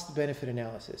cost-benefit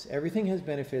analysis. Everything has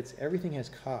benefits, everything has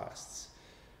costs.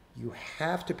 You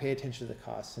have to pay attention to the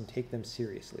costs and take them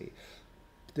seriously.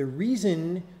 the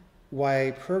reason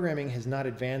why programming has not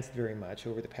advanced very much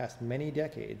over the past many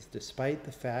decades, despite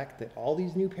the fact that all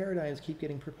these new paradigms keep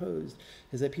getting proposed,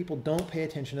 is that people don't pay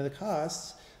attention to the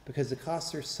costs because the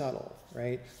costs are subtle,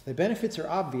 right? The benefits are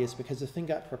obvious because the thing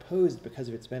got proposed because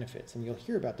of its benefits, and you'll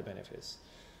hear about the benefits.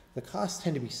 The costs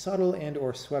tend to be subtle and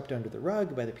or swept under the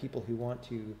rug by the people who want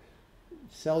to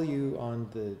sell you on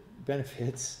the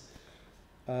benefits.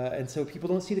 And so people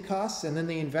don't see the costs, and then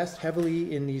they invest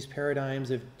heavily in these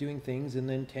paradigms of doing things, and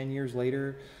then 10 years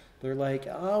later, they're like,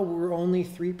 oh, we're only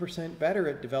 3% better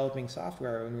at developing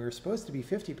software, and we were supposed to be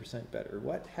 50% better.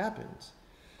 What happened?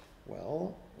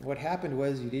 Well, what happened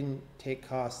was you didn't take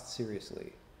costs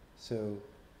seriously. So,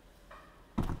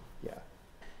 yeah.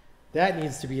 That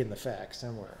needs to be in the facts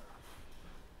somewhere.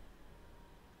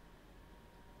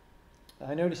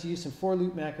 I noticed you use some for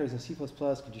loop macros in C++.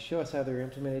 Could you show us how they're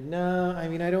implemented? No, I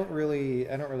mean, I don't really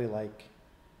like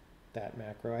that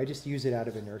macro. I just use it out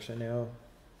of inertia now.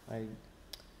 I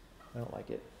don't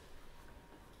like it.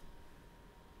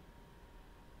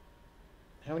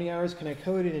 How many hours can I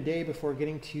code in a day before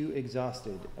getting too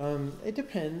exhausted? It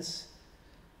depends.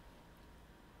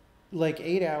 Like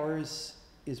 8 hours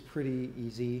is pretty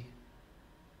easy.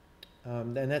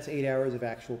 And that's 8 hours of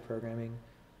actual programming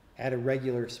at a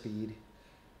regular speed.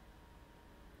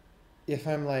 If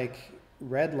I'm like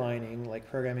redlining, like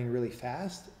programming really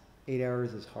fast, 8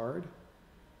 hours is hard,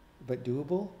 but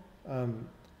doable.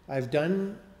 I've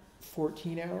done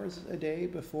 14 hours a day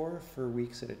before for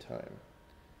weeks at a time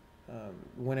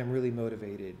when I'm really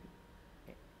motivated.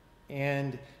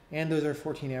 And those are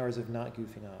 14 hours of not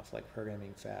goofing off, like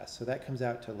programming fast. So that comes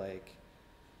out to like,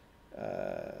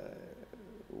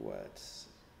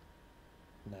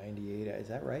 98, is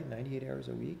that right? 98 hours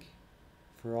a week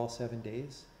for all 7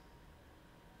 days?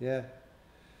 Yeah.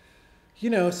 You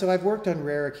know, so I've worked on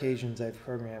rare occasions. I've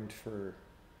programmed for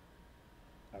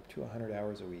up to 100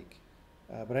 hours a week.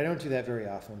 But I don't do that very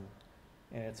often.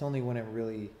 And it's only when I'm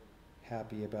really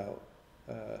happy about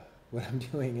what I'm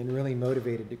doing and really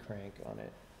motivated to crank on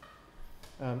it.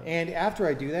 And after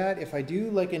I do that, if I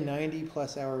do like a 90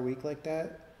 plus hour week like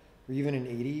that, or even an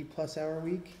 80 plus hour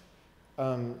week,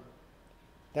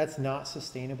 that's not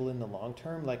sustainable in the long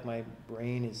term. Like my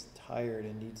brain is tired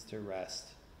and needs to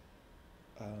rest.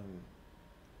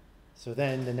 So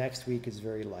then the next week is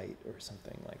very light or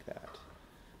something like that.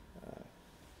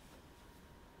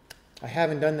 I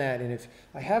haven't done that, and if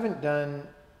I haven't done,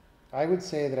 I would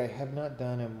say that I have not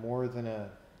done a more than a,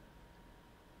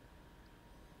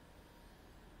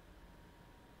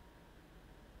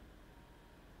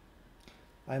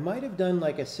 I might have done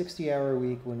like a 60-hour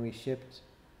week when we shipped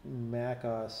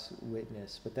macOS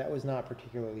Witness, but that was not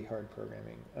particularly hard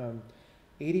programming.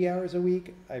 80 hours a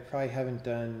week, I probably haven't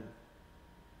done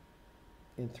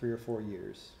in 3 or 4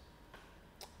 years.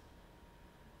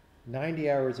 90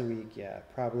 hours a week, yeah,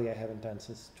 probably I haven't done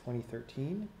since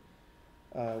 2013,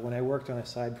 when I worked on a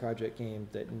side project game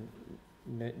that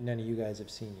none of you guys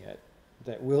have seen yet,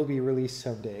 that will be released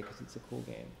someday because it's a cool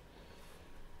game.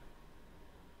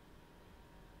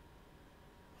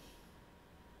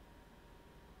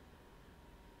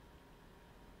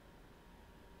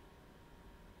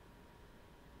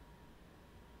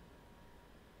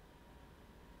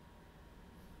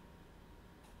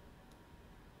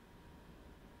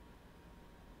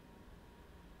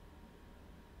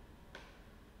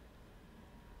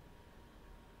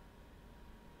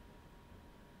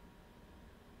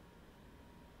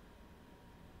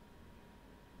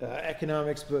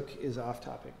 Economics book is off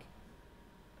topic.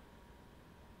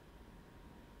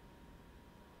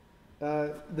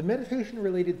 The meditation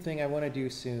related thing I want to do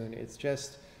soon. It's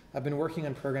just, I've been working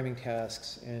on programming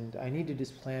tasks and I need to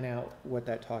just plan out what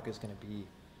that talk is going to be.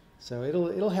 So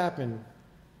it'll happen,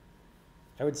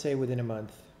 I would say within a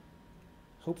month,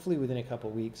 hopefully within a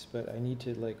couple weeks, but I need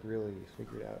to like really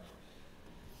figure it out.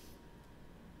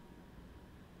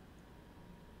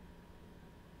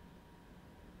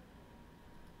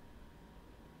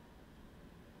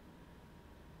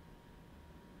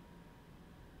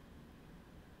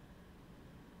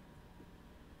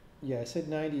 Yeah, I said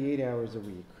 98 hours a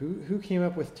week. Who came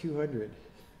up with 200?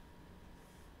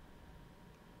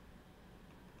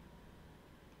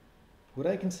 Would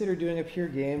I consider doing a pure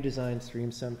game design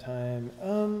stream sometime?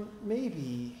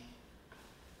 Maybe.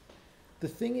 The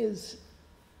thing is,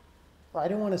 I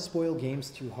don't want to spoil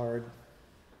games too hard.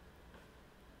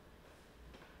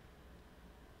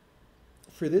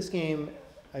 For this game,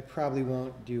 I probably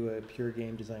won't do a pure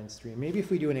game design stream. Maybe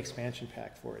if we do an expansion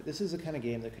pack for it. This is the kind of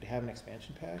game that could have an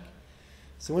expansion pack.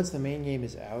 So once the main game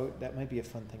is out, that might be a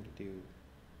fun thing to do.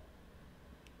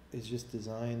 Is just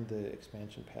design the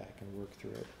expansion pack and work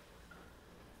through it.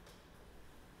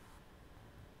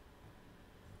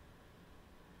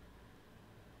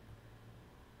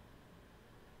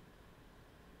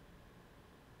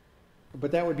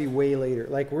 But that would be way later.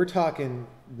 Like we're talking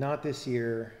not this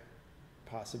year,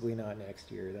 possibly not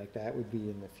next year. Like that would be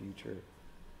in the future.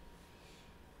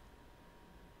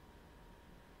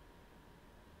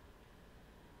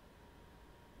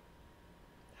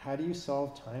 How do you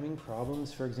solve timing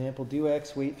problems? For example, do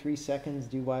X, wait 3 seconds,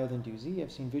 do Y, then do Z.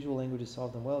 I've seen visual languages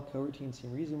solve them well. Coroutines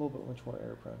seem reasonable, but much more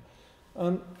error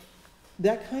prone.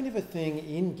 That kind of a thing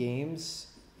in games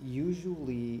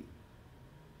usually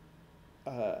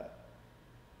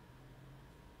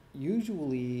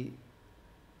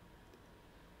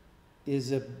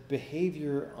is a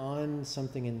behavior on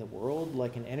something in the world,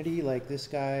 like an entity, like this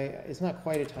guy. It's not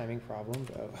quite a timing problem.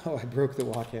 Oh, I broke the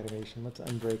walk animation. Let's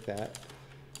unbreak that.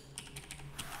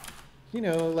 You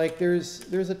know, like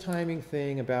there's a timing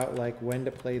thing about like when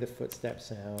to play the footstep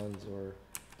sounds, or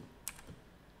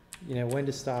you know, when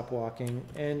to stop walking.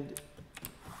 And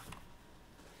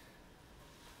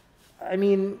I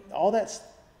mean, all that's,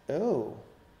 oh,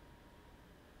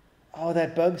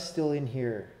 that bug's still in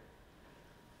here.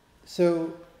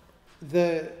 So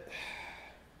the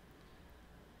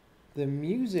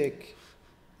music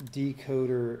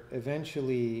decoder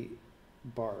eventually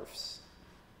barfs.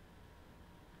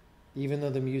 Even though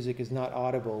the music is not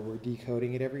audible, we're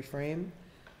decoding it every frame.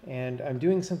 And I'm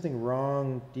doing something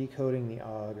wrong decoding the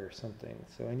OGG or something,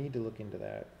 so I need to look into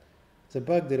that. It's a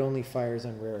bug that only fires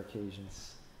on rare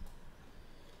occasions.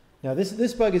 Now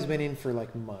this bug has been in for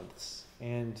like months,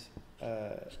 and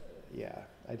yeah,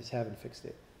 I just haven't fixed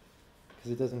it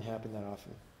because it doesn't happen that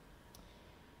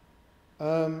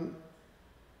often.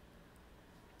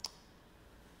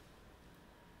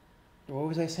 What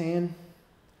was I saying?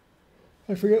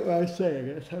 I forget what I was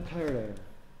saying. That's how tired I am.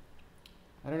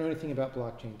 I don't know anything about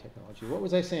blockchain technology. What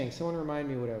was I saying? Someone remind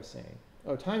me what I was saying.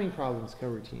 Oh, timing problems,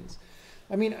 coroutines.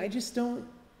 I mean, I just don't...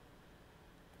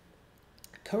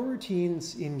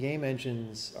 Coroutines in game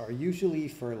engines are usually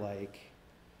for like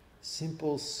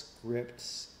simple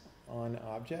scripts on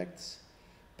objects.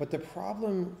 But the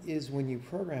problem is when you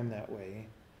program that way,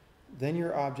 then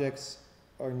your objects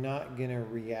are not going to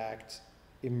react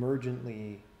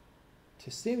emergently to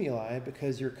stimuli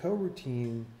because your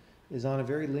coroutine is on a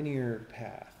very linear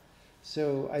path.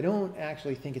 So I don't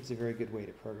actually think it's a very good way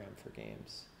to program for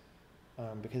games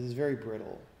because it's very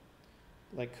brittle.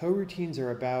 Like coroutines are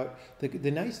about,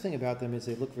 the nice thing about them is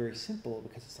they look very simple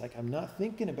because it's like, I'm not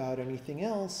thinking about anything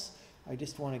else, I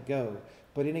just want to go.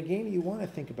 But in a game you want to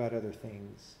think about other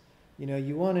things. You know,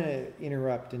 you want to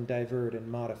interrupt and divert and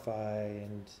modify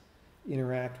and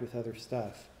interact with other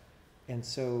stuff. And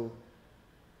so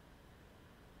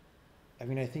I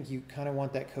mean, I think you kind of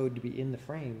want that code to be in the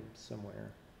frame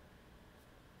somewhere.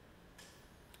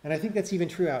 And I think that's even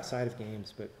true outside of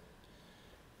games, but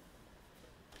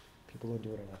people don't do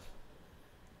it enough.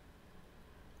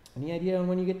 Any idea on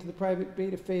when you get to the private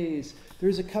beta phase?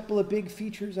 There's a couple of big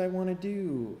features I want to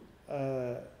do,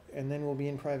 and then we'll be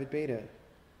in private beta.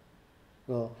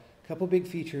 Well, a couple big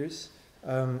features,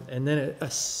 and then a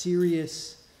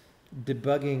serious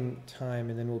debugging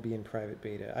time, and then we'll be in private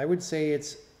beta. I would say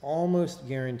it's almost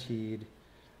guaranteed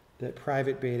that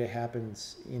private beta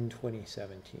happens in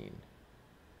 2017.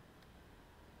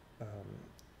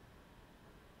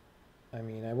 I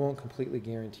mean, I won't completely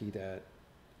guarantee that,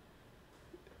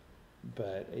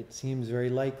 but it seems very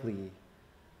likely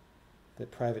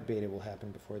that private beta will happen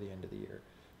before the end of the year.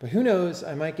 But who knows,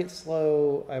 I might get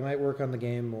slow, I might work on the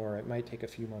game more, it might take a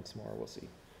few months more, we'll see.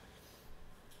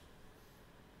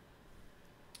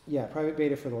 Yeah, private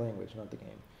beta for the language, not the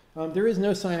game. There is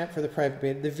no sign up for the private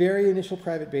beta. The very initial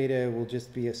private beta will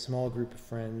just be a small group of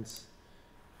friends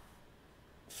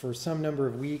for some number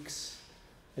of weeks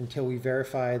until we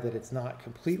verify that it's not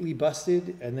completely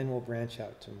busted, and then we'll branch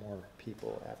out to more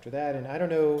people after that. And I don't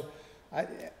know, I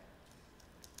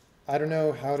don't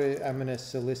know how to, I'm going to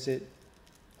solicit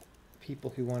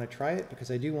people who want to try it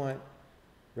because I do want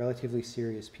relatively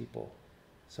serious people.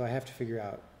 So I have to figure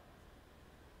out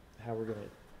how we're going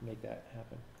to make that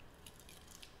happen.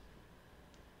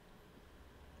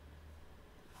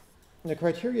 The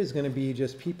criteria is going to be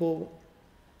just people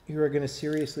who are going to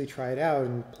seriously try it out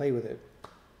and play with it.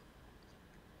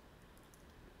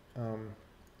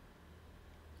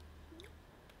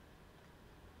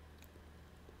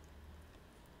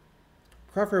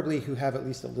 Preferably who have at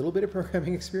least a little bit of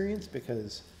programming experience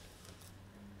because,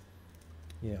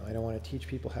 you know, I don't want to teach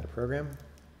people how to program.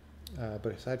 But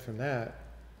aside from that,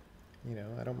 you know,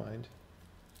 I don't mind.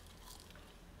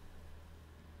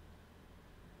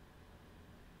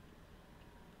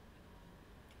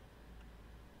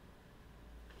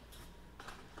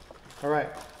 All right,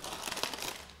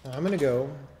 I'm going to go.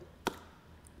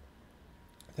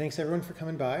 Thanks everyone for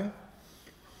coming by.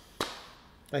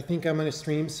 I think I'm going to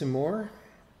stream some more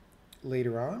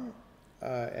later on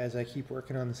as I keep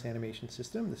working on this animation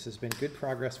system. This has been good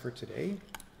progress for today.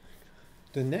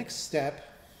 The next step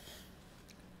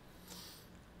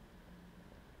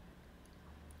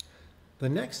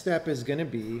is going to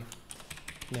be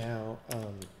now,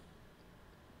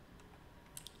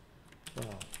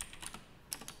 well,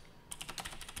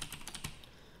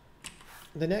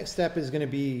 the next step is going to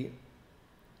be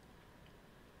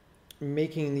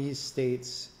making these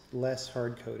states less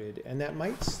hard-coded, and that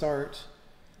might start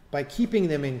by keeping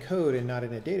them in code and not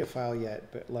in a data file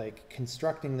yet, but like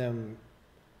constructing them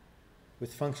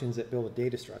with functions that build a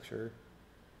data structure.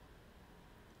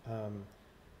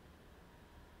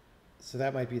 So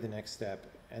that might be the next step,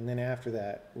 and then after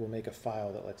that we'll make a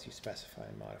file that lets you specify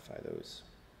and modify those.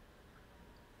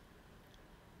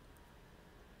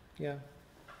 Yeah.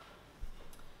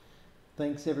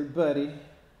 Thanks everybody.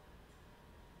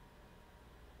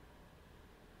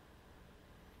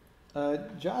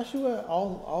 Joshua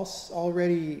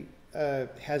already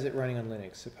has it running on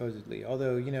Linux, supposedly.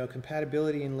 Although, you know,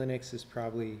 compatibility in Linux is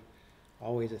probably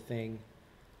always a thing.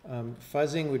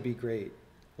 Fuzzing would be great.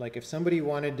 Like if somebody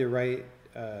wanted to write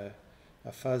a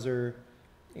fuzzer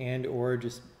and or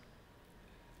just,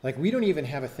 like we don't even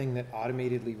have a thing that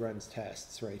automatedly runs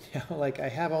tests right now. Like I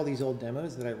have all these old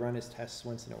demos that I run as tests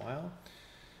once in a while.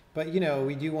 But, you know,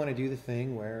 we do want to do the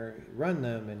thing where run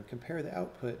them and compare the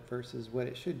output versus what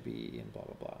it should be and blah,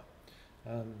 blah,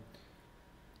 blah.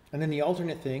 And then the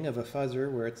alternate thing of a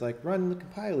fuzzer where it's like run the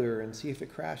compiler and see if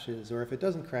it crashes, or if it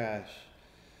doesn't crash,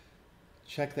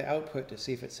 check the output to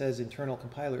see if it says internal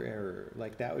compiler error.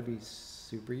 Like that would be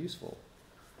super useful.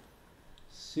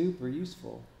 Super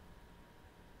useful.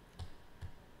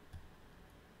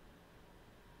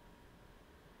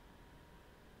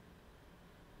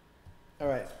 All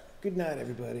right. Good night,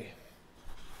 everybody.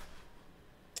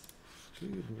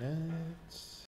 Good night.